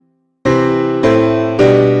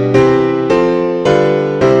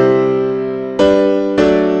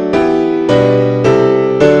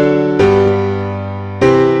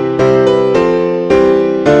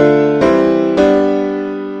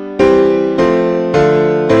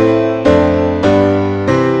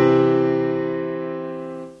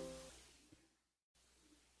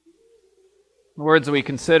words that we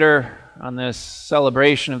consider on this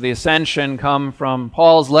celebration of the Ascension come from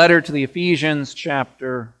Paul's letter to the Ephesians,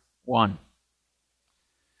 chapter 1.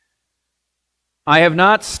 I have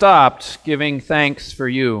not stopped giving thanks for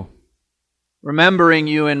you, remembering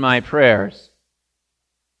you in my prayers.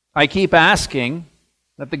 I keep asking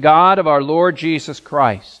that the God of our Lord Jesus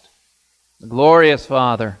Christ, the glorious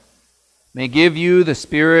Father, may give you the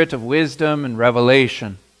spirit of wisdom and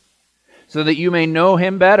revelation, so that you may know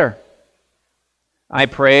him better. I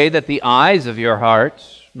pray that the eyes of your heart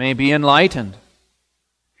may be enlightened,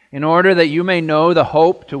 in order that you may know the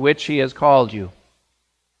hope to which he has called you,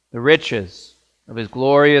 the riches of his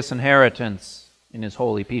glorious inheritance in his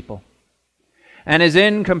holy people, and his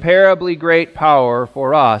incomparably great power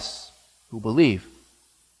for us who believe.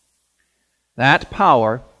 That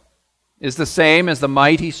power is the same as the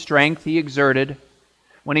mighty strength he exerted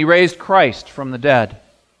when he raised Christ from the dead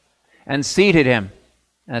and seated him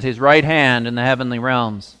at his right hand in the heavenly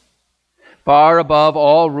realms, far above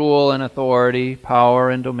all rule and authority, power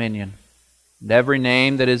and dominion, and every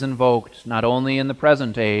name that is invoked, not only in the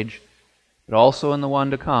present age, but also in the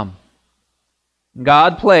one to come.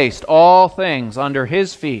 God placed all things under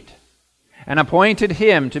his feet and appointed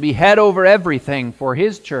him to be head over everything for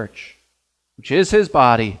his church, which is his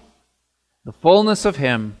body, the fullness of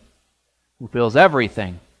him who fills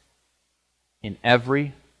everything in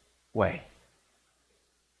every way.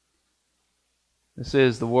 This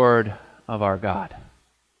is the word of our God.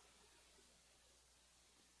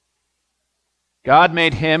 God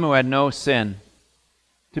made him who had no sin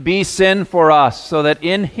to be sin for us, so that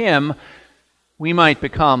in him we might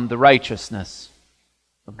become the righteousness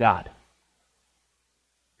of God.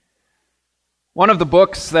 One of the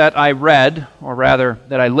books that I read, or rather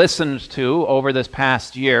that I listened to over this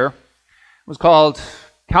past year, was called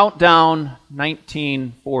Countdown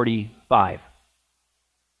 1945.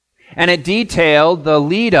 And it detailed the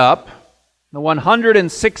lead-up, the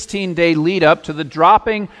 116-day lead-up to the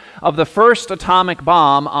dropping of the first atomic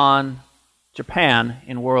bomb on Japan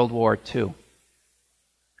in World War II.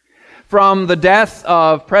 From the death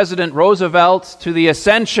of President Roosevelt to the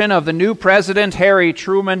ascension of the new president, Harry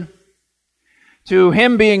Truman, to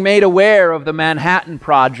him being made aware of the Manhattan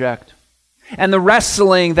Project, and the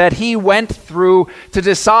wrestling that he went through to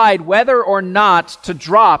decide whether or not to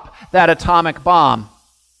drop that atomic bomb.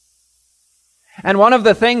 And one of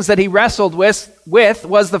the things that he wrestled with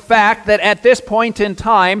was the fact that at this point in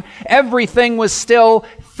time, everything was still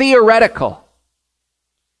theoretical.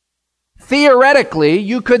 Theoretically,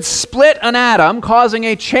 you could split an atom, causing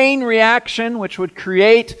a chain reaction which would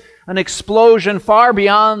create an explosion far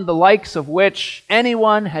beyond the likes of which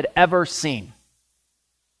anyone had ever seen.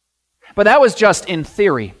 But that was just in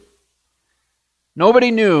theory. Nobody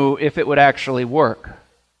knew if it would actually work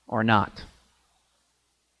or not.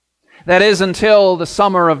 That is until the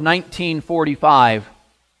summer of 1945,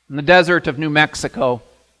 in the desert of New Mexico,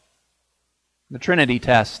 the Trinity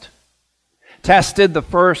test tested the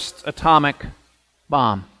first atomic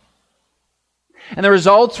bomb. And the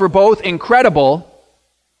results were both incredible,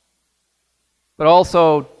 but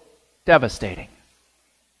also devastating.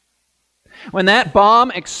 When that bomb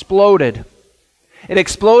exploded, it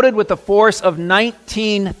exploded with the force of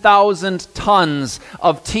 19,000 tons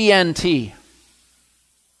of TNT.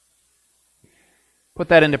 Put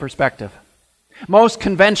that into perspective. Most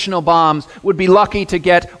conventional bombs would be lucky to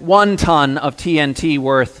get 1 ton of TNT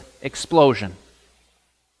worth explosion,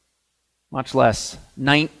 much less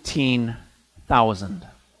 19,000.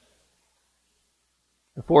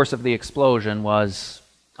 The force of the explosion was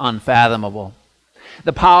unfathomable.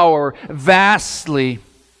 The power vastly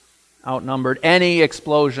outnumbered any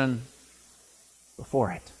explosion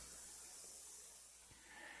before it.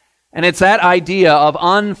 And it's that idea of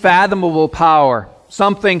unfathomable power,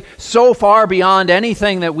 something so far beyond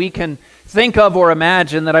anything that we can think of or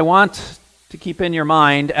imagine, that I want to keep in your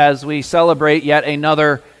mind as we celebrate yet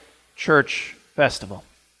another church festival.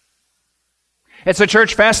 It's a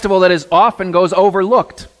church festival that often goes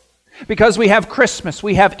overlooked because we have Christmas,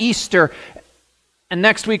 we have Easter, and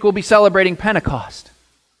next week we'll be celebrating Pentecost.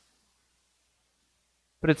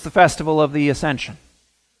 But it's the festival of the Ascension.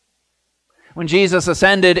 When Jesus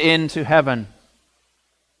ascended into heaven,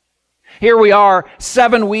 here we are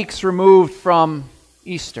 7 weeks removed from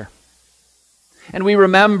Easter. And we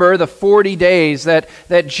remember the 40 days that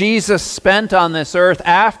Jesus spent on this earth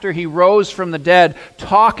after he rose from the dead,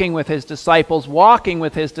 talking with his disciples, walking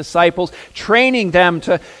with his disciples, training them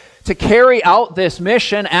to carry out this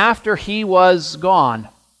mission after he was gone.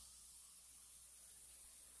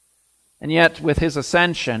 And yet, with his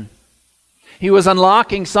ascension, he was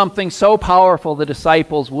unlocking something so powerful the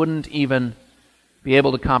disciples wouldn't even be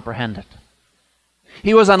able to comprehend it.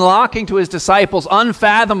 He was unlocking to his disciples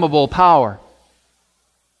unfathomable power.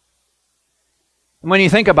 And when you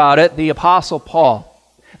think about it, the Apostle Paul,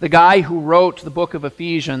 the guy who wrote the book of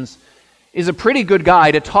Ephesians, is a pretty good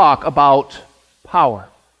guy to talk about power,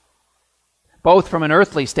 both from an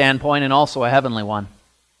earthly standpoint and also a heavenly one.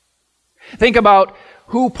 Think about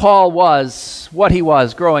who Paul was, what he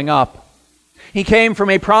was growing up. He came from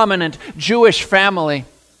a prominent Jewish family.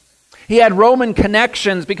 He had Roman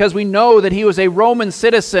connections because we know that he was a Roman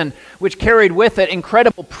citizen, which carried with it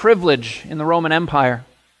incredible privilege in the Roman Empire.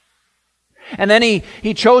 And then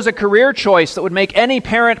he chose a career choice that would make any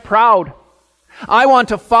parent proud. I want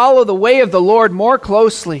to follow the way of the Lord more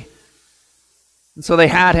closely. And so they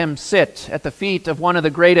had him sit at the feet of one of the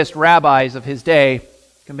greatest rabbis of his day,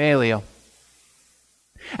 Gamaliel.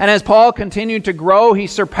 And as Paul continued to grow, he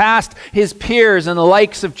surpassed his peers and the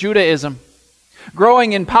likes of Judaism,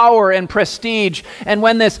 growing in power and prestige. And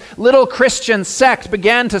when this little Christian sect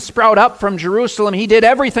began to sprout up from Jerusalem, he did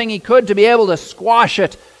everything he could to be able to squash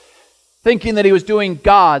it, thinking that he was doing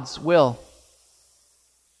God's will.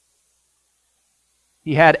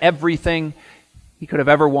 He had everything he could have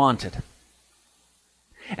ever wanted.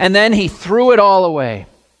 And then he threw it all away.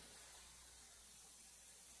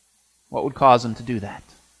 What would cause him to do that?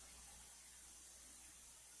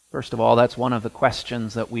 First of all, that's one of the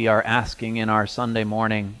questions that we are asking in our Sunday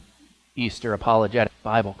morning Easter apologetic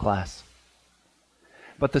Bible class.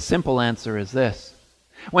 But the simple answer is this.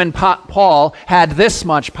 When Paul had this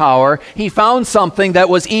much power, he found something that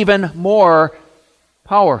was even more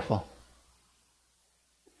powerful.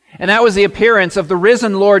 And that was the appearance of the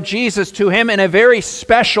risen Lord Jesus to him in a very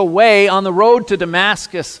special way on the road to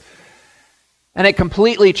Damascus. And it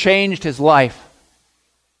completely changed his life.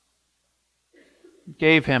 It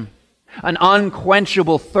gave him an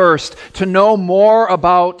unquenchable thirst to know more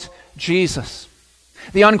about Jesus.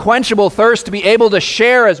 The unquenchable thirst to be able to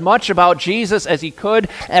share as much about Jesus as he could,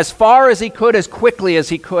 as far as he could, as quickly as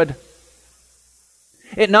he could.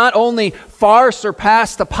 It not only far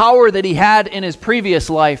surpassed the power that he had in his previous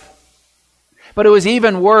life, but it was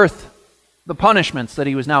even worth the punishments that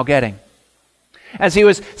he was now getting. As he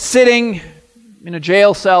was sitting in a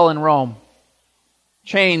jail cell in Rome,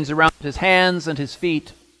 chains around his hands and his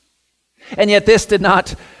feet. And yet this did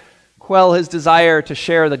not quell his desire to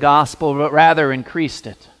share the gospel, but rather increased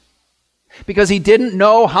it. Because he didn't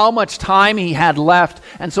know how much time he had left,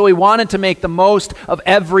 and so he wanted to make the most of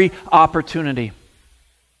every opportunity.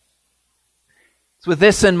 It's with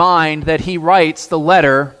this in mind that he writes the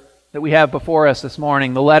letter that we have before us this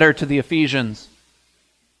morning, the letter to the Ephesians.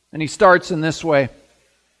 And he starts in this way.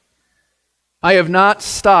 I have not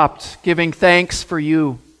stopped giving thanks for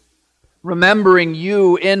you, remembering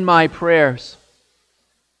you in my prayers.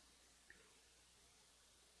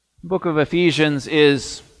 The book of Ephesians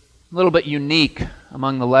is a little bit unique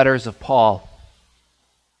among the letters of Paul.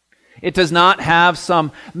 It does not have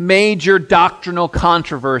some major doctrinal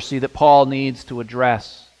controversy that Paul needs to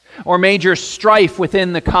address, or major strife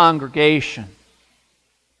within the congregation.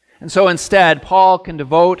 And so instead, Paul can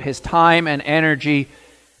devote his time and energy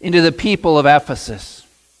into the people of Ephesus,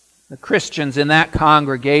 the Christians in that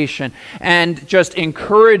congregation, and just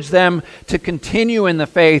encourage them to continue in the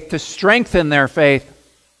faith, to strengthen their faith.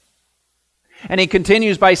 And he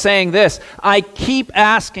continues by saying this, I keep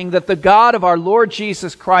asking that the God of our Lord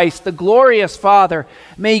Jesus Christ, the glorious Father,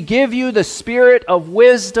 may give you the spirit of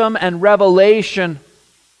wisdom and revelation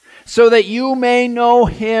so that you may know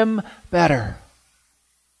Him better.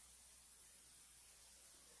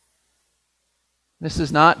 This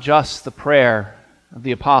is not just the prayer of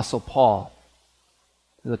the Apostle Paul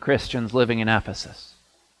to the Christians living in Ephesus.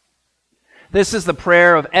 This is the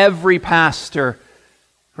prayer of every pastor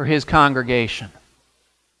for his congregation.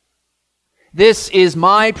 This is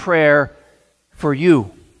my prayer for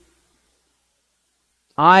you.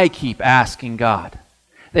 I keep asking God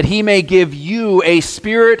that He may give you a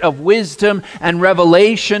spirit of wisdom and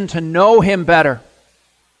revelation to know Him better.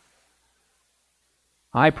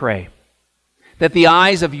 I pray that the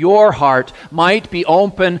eyes of your heart might be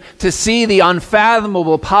open to see the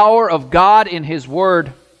unfathomable power of God in His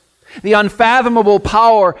Word, the unfathomable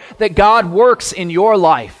power that God works in your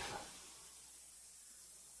life.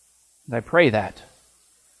 And I pray that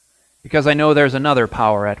because I know there's another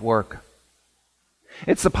power at work.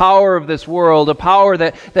 It's the power of this world, a power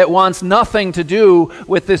that wants nothing to do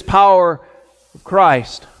with this power of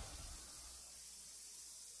Christ.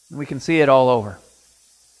 And we can see it all over.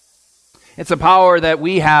 It's a power that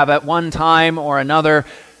we have at one time or another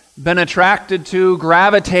been attracted to,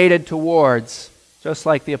 gravitated towards, just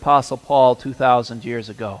like the Apostle Paul 2,000 years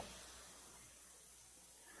ago.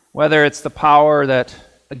 Whether it's the power that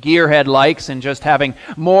a gearhead likes in just having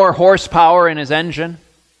more horsepower in his engine.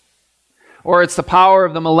 Or it's the power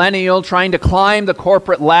of the millennial trying to climb the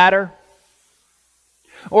corporate ladder.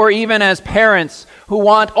 Or even as parents who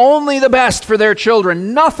want only the best for their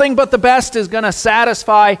children. Nothing but the best is going to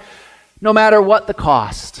satisfy no matter what the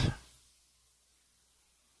cost.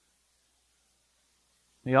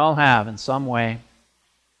 We all have, in some way,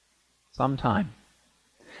 sometime,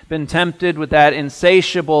 been tempted with that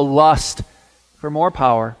insatiable lust for more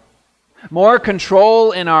power, more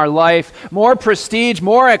control in our life, more prestige,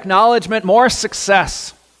 more acknowledgement, more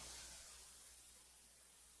success.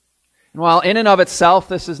 And while in and of itself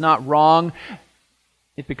this is not wrong,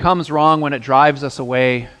 it becomes wrong when it drives us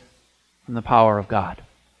away from the power of God.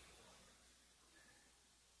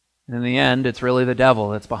 And in the end, it's really the devil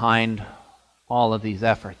that's behind all of these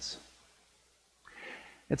efforts.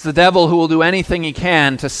 It's the devil who will do anything he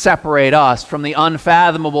can to separate us from the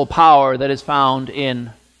unfathomable power that is found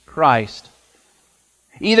in Christ.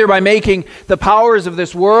 Either by making the powers of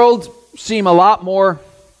this world seem a lot more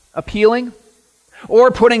appealing,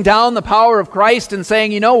 or putting down the power of Christ and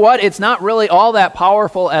saying, you know what, it's not really all that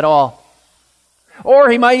powerful at all. Or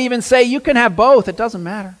he might even say, you can have both, it doesn't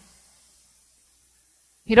matter.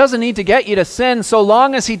 He doesn't need to get you to sin so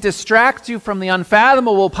long as he distracts you from the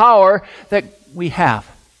unfathomable power that we have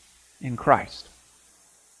in Christ.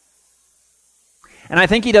 And I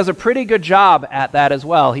think he does a pretty good job at that as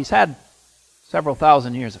well. He's had several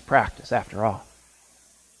thousand years of practice, after all.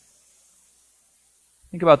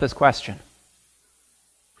 Think about this question.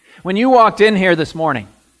 When you walked in here this morning,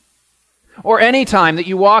 or any time that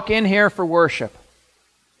you walk in here for worship,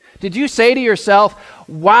 did you say to yourself,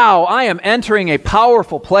 wow, I am entering a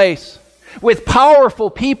powerful place with powerful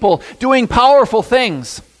people doing powerful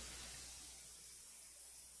things?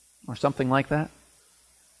 Or something like that?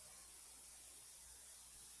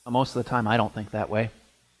 Most of the time, I don't think that way.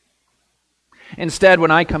 Instead,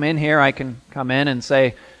 when I come in here, I can come in and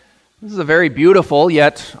say, this is a very beautiful,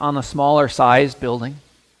 yet on the smaller sized building.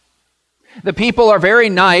 The people are very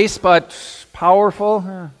nice, but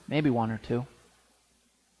powerful, maybe one or two.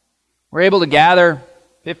 We're able to gather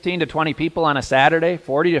 15 to 20 people on a Saturday,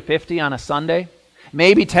 40 to 50 on a Sunday,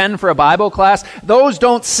 maybe 10 for a Bible class. Those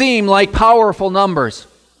don't seem like powerful numbers.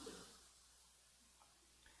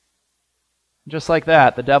 Just like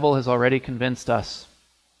that, the devil has already convinced us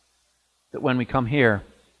that when we come here,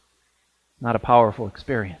 not a powerful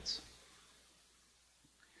experience.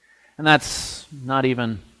 And that's not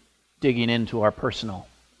even digging into our personal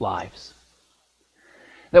lives.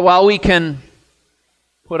 That while we can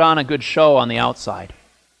put on a good show on the outside,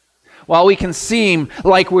 while we can seem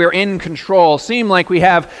like we're in control, seem like we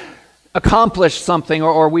have accomplished something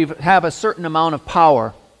or we have a certain amount of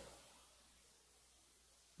power,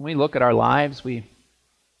 when we look at our lives, we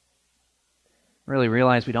really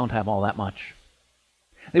realize we don't have all that much.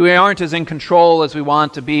 That we aren't as in control as we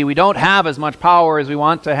want to be. We don't have as much power as we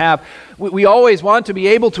want to have. We always want to be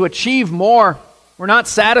able to achieve more. We're not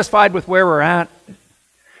satisfied with where we're at.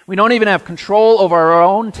 We don't even have control over our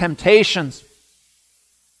own temptations.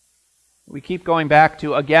 We keep going back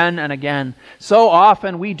to again and again. So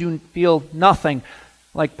often we do feel nothing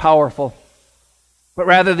like powerful, but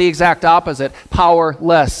rather the exact opposite,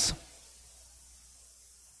 powerless.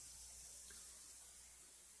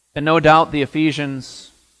 And no doubt the Ephesians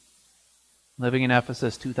living in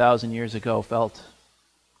Ephesus 2,000 years ago felt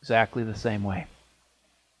exactly the same way.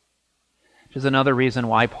 Which is another reason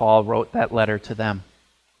why Paul wrote that letter to them.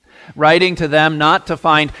 Writing to them not to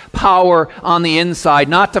find power on the inside,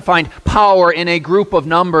 not to find power in a group of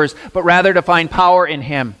numbers, but rather to find power in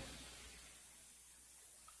Him.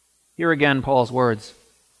 Here again, Paul's words.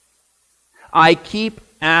 I keep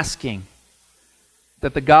asking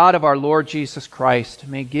that the God of our Lord Jesus Christ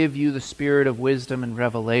may give you the spirit of wisdom and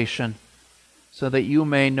revelation so that you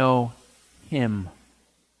may know Him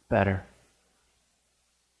better.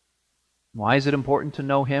 Why is it important to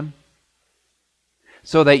know Him?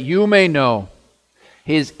 So that you may know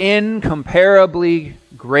His incomparably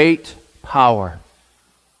great power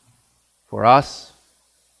for us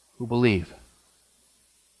who believe.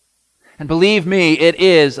 And believe me, it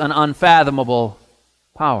is an unfathomable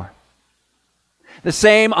power. The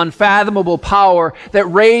same unfathomable power that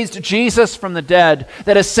raised Jesus from the dead,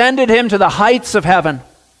 that ascended Him to the heights of heaven.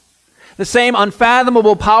 The same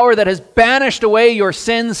unfathomable power that has banished away your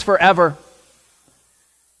sins forever.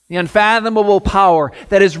 The unfathomable power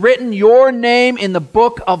that has written your name in the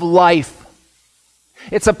book of life.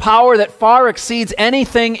 It's a power that far exceeds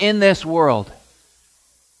anything in this world.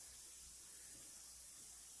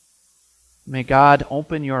 May God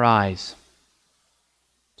open your eyes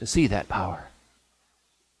to see that power.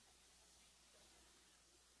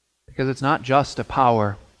 Because it's not just a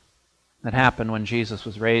power that happened when Jesus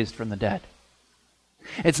was raised from the dead.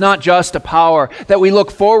 It's not just a power that we look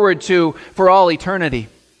forward to for all eternity.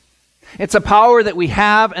 It's a power that we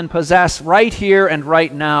have and possess right here and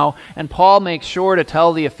right now, and Paul makes sure to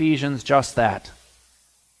tell the Ephesians just that.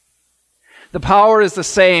 The power is the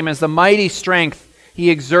same as the mighty strength he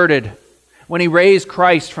exerted when he raised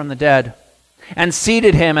Christ from the dead and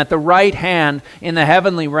seated him at the right hand in the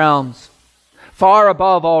heavenly realms, far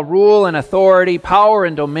above all rule and authority, power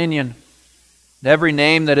and dominion, and every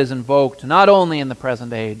name that is invoked, not only in the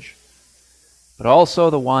present age, but also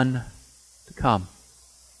the one to come.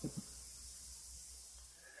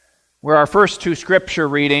 Where our first two scripture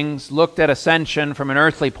readings looked at ascension from an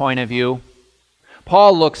earthly point of view,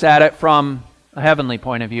 Paul looks at it from a heavenly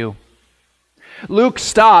point of view. Luke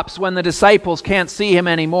stops when the disciples can't see him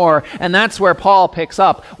anymore, and that's where Paul picks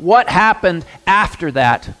up. What happened after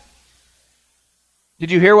that? Did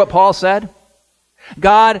you hear what Paul said?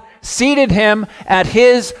 God seated him at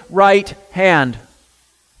his right hand.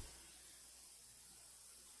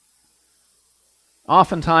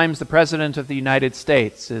 Oftentimes, the President of the United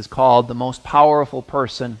States is called the most powerful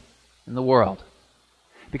person in the world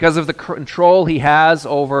because of the control he has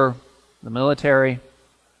over the military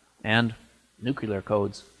and nuclear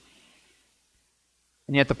codes.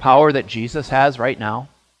 And yet the power that Jesus has right now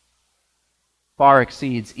far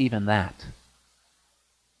exceeds even that.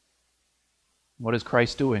 What is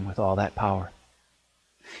Christ doing with all that power?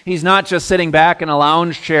 He's not just sitting back in a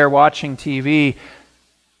lounge chair watching TV,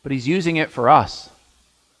 but he's using it for us,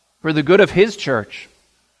 for the good of his church.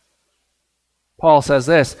 Paul says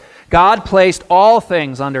this, God placed all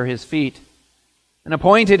things under his feet and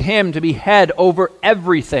appointed him to be head over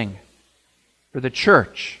everything for the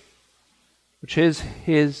church, which is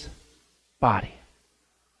his body.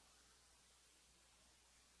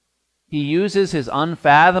 He uses his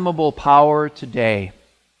unfathomable power today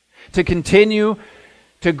to continue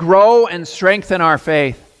to grow and strengthen our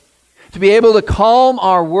faith, to be able to calm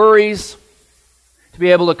our worries, to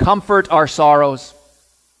be able to comfort our sorrows.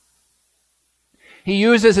 He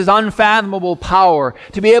uses his unfathomable power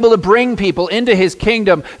to be able to bring people into his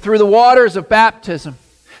kingdom through the waters of baptism,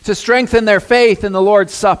 to strengthen their faith in the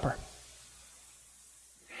Lord's Supper.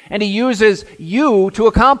 And he uses you to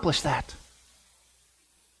accomplish that.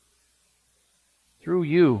 Through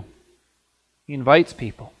you, he invites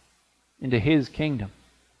people into his kingdom.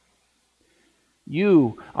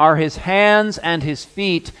 You are his hands and his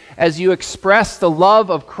feet as you express the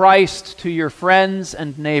love of Christ to your friends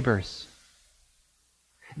and neighbors.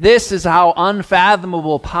 This is how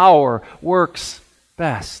unfathomable power works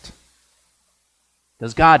best.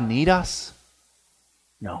 Does God need us?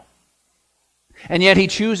 No. And yet he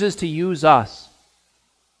chooses to use us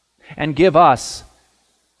and give us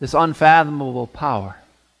this unfathomable power.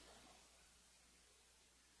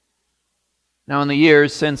 Now, in the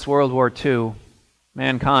years since World War II,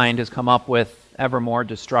 mankind has come up with ever more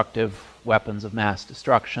destructive weapons of mass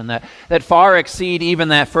destruction that far exceed even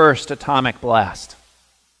that first atomic blast.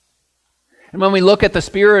 And when we look at the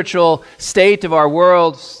spiritual state of our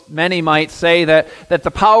world, many might say that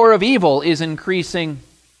the power of evil is increasing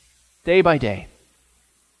day by day.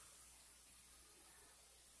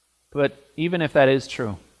 But even if that is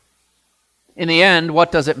true, in the end,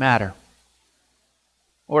 what does it matter?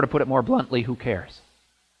 Or to put it more bluntly, who cares?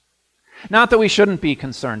 Not that we shouldn't be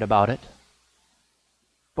concerned about it,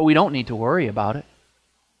 but we don't need to worry about it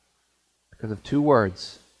because of two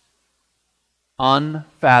words: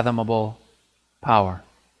 unfathomable power.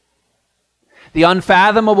 The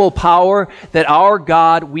unfathomable power that our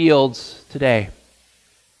God wields today.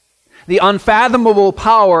 The unfathomable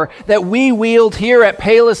power that we wield here at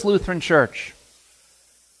Palis Lutheran Church.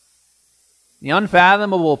 The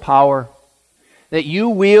unfathomable power that you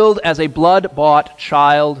wield as a blood-bought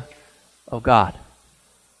child of God.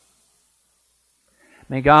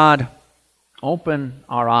 May God open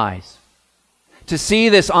our eyes to see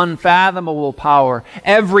this unfathomable power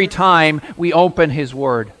every time we open his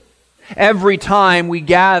word. Every time we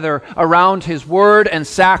gather around his word and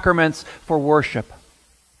sacraments for worship.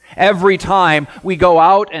 Every time we go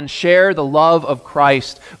out and share the love of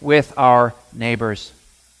Christ with our neighbors.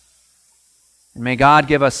 And may God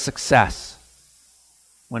give us success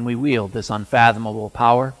when we wield this unfathomable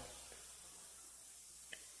power.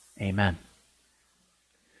 Amen.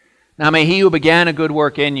 Now may he who began a good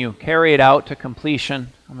work in you carry it out to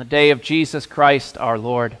completion on the day of Jesus Christ our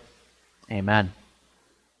Lord. Amen.